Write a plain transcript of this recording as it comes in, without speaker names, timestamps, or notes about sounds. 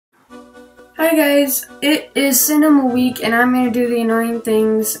Hi guys, it is cinema week and I'm going to do the annoying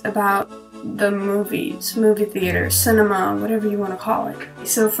things about the movies, movie theater, cinema, whatever you want to call it.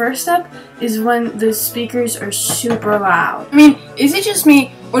 So first up is when the speakers are super loud. I mean, is it just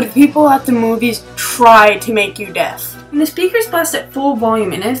me or do people at the movies try to make you deaf? When the speakers blast at full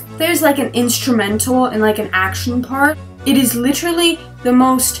volume and if there's like an instrumental and like an action part, it is literally the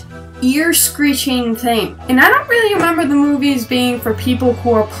most ear-screeching thing. And I don't really remember the movies being for people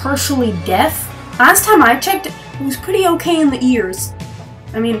who are partially deaf. Last time I checked, it was pretty okay in the ears.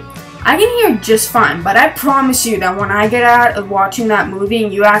 I mean, I can hear just fine, but I promise you that when I get out of watching that movie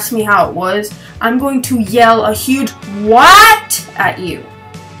and you ask me how it was, I'm going to yell a huge "what" at you.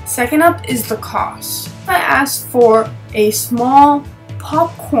 Second up is the cost. I asked for a small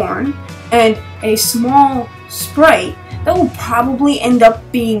popcorn and a small Sprite. That will probably end up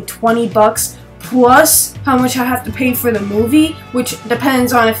being 20 bucks plus how much I have to pay for the movie, which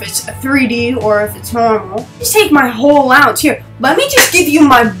depends on if it's a 3D or if it's normal. Just take my whole allowance. Here, let me just give you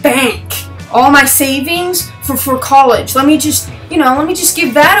my bank. All my savings for college. Let me just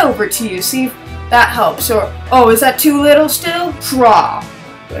give that over to you. See if that helps. Or, oh, is that too little still? Draw.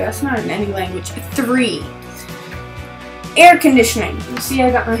 Wait, that's not in any language. 3. Air conditioning. You see I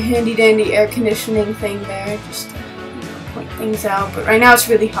got my handy dandy air conditioning thing there. Just point things out, but right now it's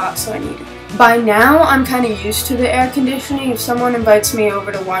really hot, so I need it. By now, I'm kind of used to the air conditioning. If someone invites me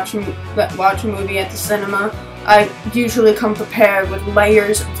over to watch a movie at the cinema, I usually come prepared with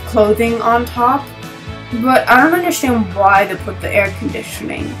layers of clothing on top, but I don't understand why they put the air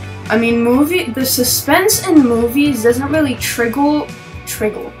conditioning. I mean, the suspense in movies doesn't really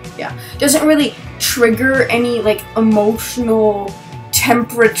doesn't really trigger any, like, emotional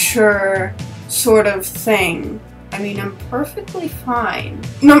temperature sort of thing. I mean, I'm perfectly fine.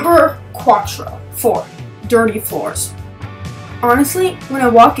 Number 4, dirty floors. Honestly, when I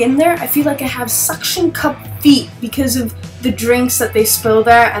walk in there, I feel like I have suction cup feet because of the drinks that they spill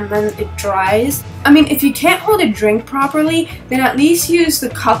there and then it dries. I mean, if you can't hold a drink properly, then at least use the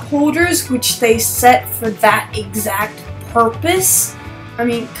cup holders, which they set for that exact purpose. I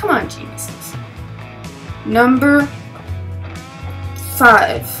mean, come on, geniuses. Number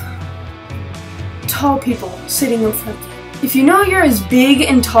 5. Tall people sitting in front of you. If you know you're as big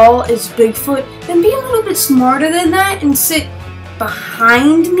and tall as Bigfoot, then be a little bit smarter than that and sit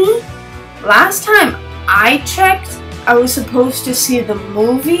behind me. Last time I checked, I was supposed to see the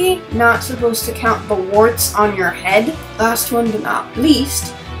movie, not supposed to count the warts on your head. Last one but not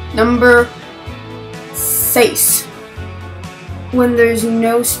least, number 6. When there's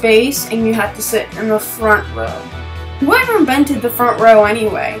no space and you have to sit in the front row. Whoever invented the front row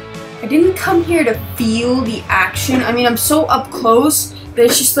anyway? I didn't come here to feel the action. I mean, I'm so up close that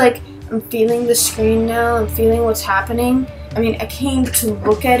it's just like, I'm feeling the screen now, I'm feeling what's happening. I mean, I came to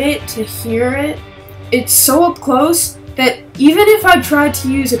look at it, to hear it. It's so up close that even if I tried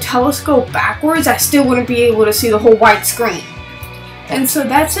to use a telescope backwards, I still wouldn't be able to see the whole white screen. And so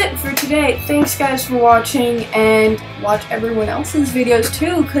that's it for today. Thanks guys for watching, and watch everyone else's videos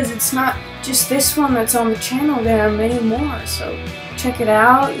too, because it's not just this one that's on the channel, there are many more. So check it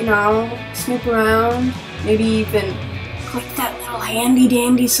out, snoop around, maybe even click that little handy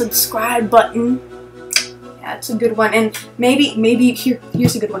dandy subscribe button. Yeah, it's a good one. And maybe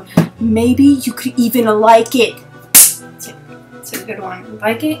here's a good one. Maybe you could even like it. It's a good one.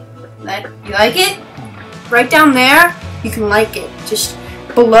 Like it? You like it? Right down there, you can like it. Just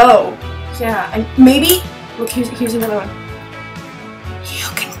below. Yeah, and maybe, look, here's another one. You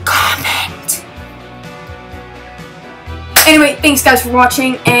can comment. Anyway, thanks guys for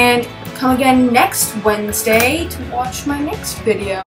watching, and come again next Wednesday to watch my next video.